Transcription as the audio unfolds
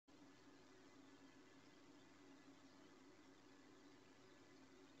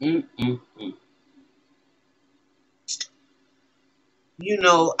Mm-mm-mm.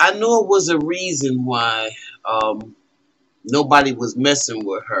 I know it was a reason why nobody was messing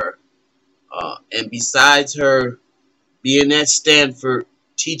with her. And besides her being at Stanford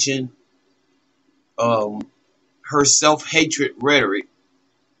teaching um, her self-hatred rhetoric,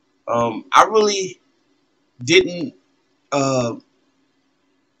 I really didn't uh,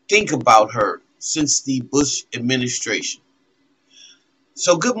 think about her since the Bush administration.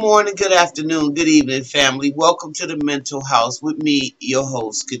 So good morning, good afternoon, good evening, family. Welcome to the Mental House with me, your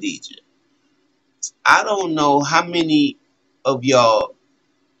host, Khadija. I don't know how many of y'all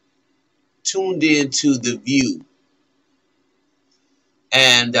tuned in to The View,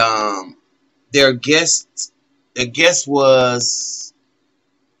 and their guest was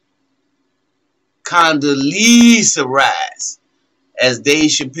Condoleezza rice. As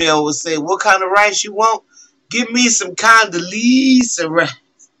Dave Chappelle would say, what kind of rice you want? Give me some Condoleezza rice.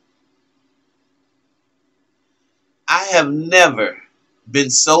 I have never been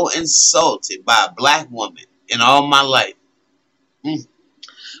so insulted by a black woman in all my life. Wait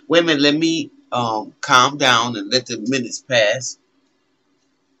a minute, let me calm down and let the minutes pass.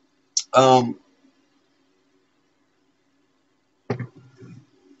 Um,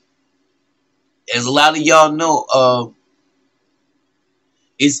 as a lot of y'all know,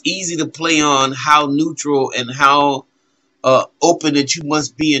 it's easy to play on how neutral and how open that you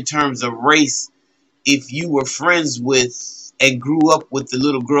must be in terms of race if you were friends with and grew up with the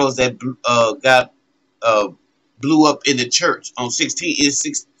little girls that got blew up in the church on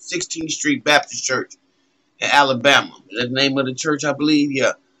 16th Street Baptist Church in Alabama. Is that the name of the church, I believe?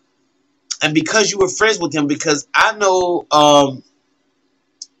 Yeah. And because you were friends with them, because I know,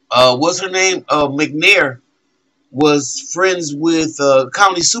 what's her name? McNair was friends with a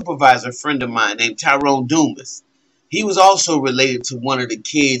county supervisor friend of mine named Tyrone Dumas. He was also related to one of the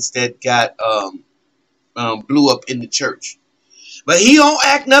kids that got blew up in the church. But he don't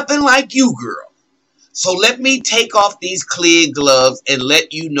act nothing like you, girl. So let me take off these clear gloves and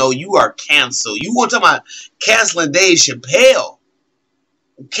let you know you are canceled. You want to talk about canceling Dave Chappelle?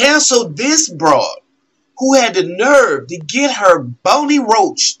 Cancel this broad who had the nerve to get her bony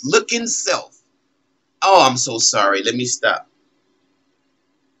roach looking self. Oh, I'm so sorry. Let me stop.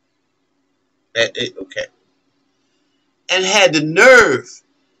 Okay. And had the nerve,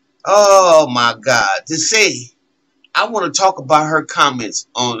 oh my God, to say, I want to talk about her comments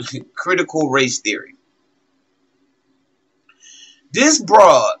on critical race theory. This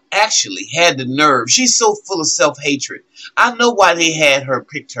broad actually had the nerve. She's so full of self-hatred. I know why they had her,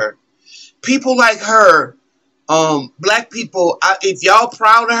 picked her. People like her, black people, if y'all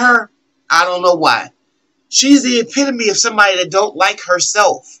proud of her, I don't know why. She's the epitome of somebody that don't like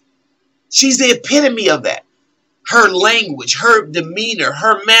herself. She's the epitome of that. Her language, her demeanor,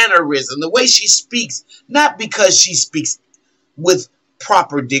 her mannerism, the way she speaks, not because she speaks with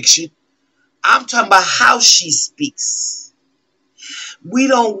proper diction. I'm talking about how she speaks. We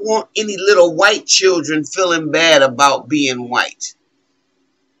don't want any little white children feeling bad about being white.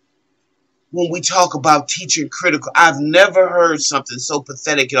 When we talk about teaching critical, I've never heard something so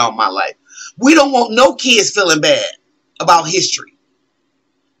pathetic in all my life. We don't want no kids feeling bad about history.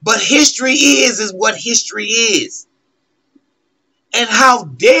 But history is what history is. And how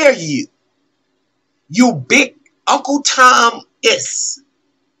dare you? You big Uncle Tom is.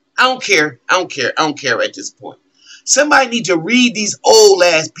 I don't care at this point. Somebody need to read these old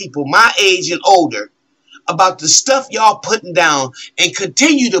ass people, my age and older, about the stuff y'all putting down and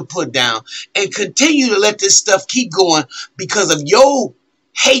continue to put down and continue to let this stuff keep going because of your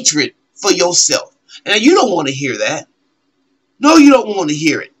hatred for yourself. And you don't want to hear that. No, you don't want to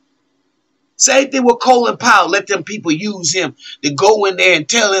hear it. Same thing with Colin Powell. Let them people use him to go in there and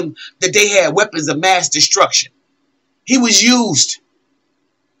tell him that they had weapons of mass destruction. He was used.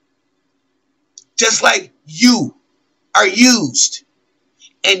 Just like you are used.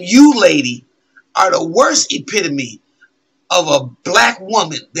 And you, lady, are the worst epitome of a black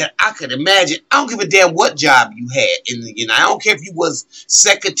woman that I could imagine. I don't give a damn what job you had in the United. I don't care if you was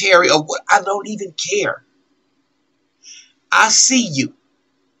secretary or what. I don't even care. I see you.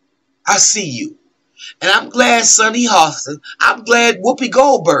 I see you. And I'm glad Sonny Hostin, I'm glad Whoopi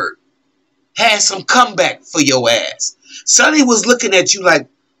Goldberg had some comeback for your ass. Sonny was looking at you like,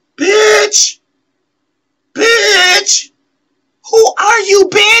 bitch, bitch, who are you,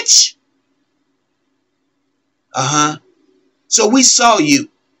 bitch? So we saw you.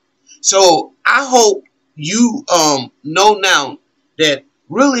 So I hope you know now that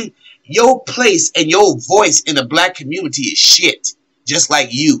really your place and your voice in the black community is shit. Just like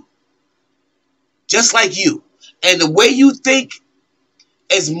you. Just like you. And the way you think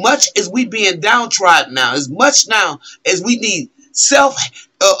as much as we being downtrodden now, as much now as we need self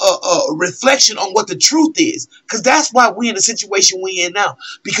reflection on what the truth is, because that's why we're in the situation we're in now,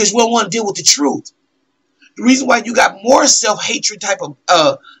 because we don't want to deal with the truth. The reason why you got more self-hatred type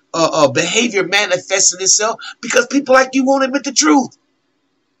of behavior manifesting itself, because people like you won't admit the truth.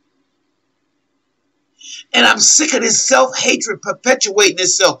 And I'm sick of this self-hatred perpetuating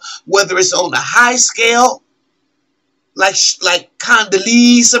itself, whether it's on a high scale, like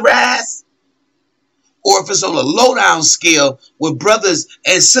Condoleezza ass, or if it's on a low-down scale where brothers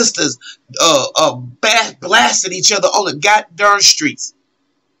and sisters blasting each other on the goddamn streets.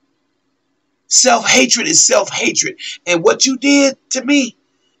 Self-hatred is self-hatred. And what you did to me,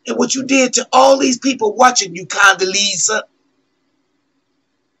 and what you did to all these people watching you, Condoleezza,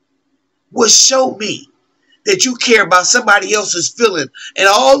 will show me that you care about somebody else's feeling. And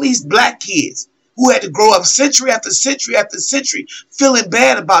all these black kids who had to grow up century after century after century feeling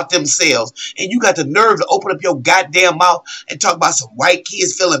bad about themselves. And you got the nerve to open up your goddamn mouth and talk about some white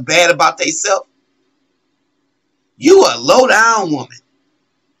kids feeling bad about themselves. You a low down woman.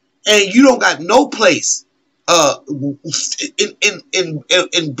 And you don't got no place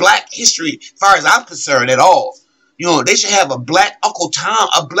in black history, as far as I'm concerned, at all. You know, they should have a black Uncle Tom,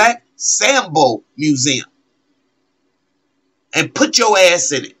 a black Sambo museum. And put your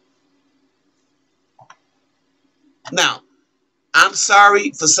ass in it. Now, I'm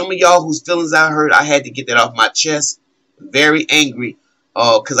sorry for some of y'all whose feelings I hurt. I had to get that off my chest. Very angry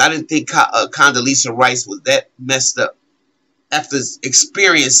because I didn't think Condoleezza Rice was that messed up. After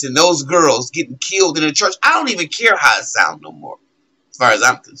experiencing those girls getting killed in a church, I don't even care how it sounds no more, as far as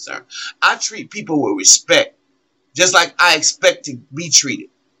I'm concerned. I treat people with respect, just like I expect to be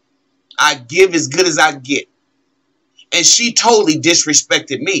treated. I give as good as I get. And she totally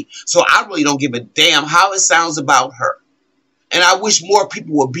disrespected me. So I really don't give a damn how it sounds about her. And I wish more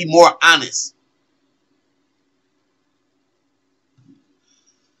people would be more honest.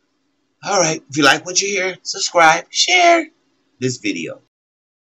 All right. If you like what you hear, subscribe, share this video.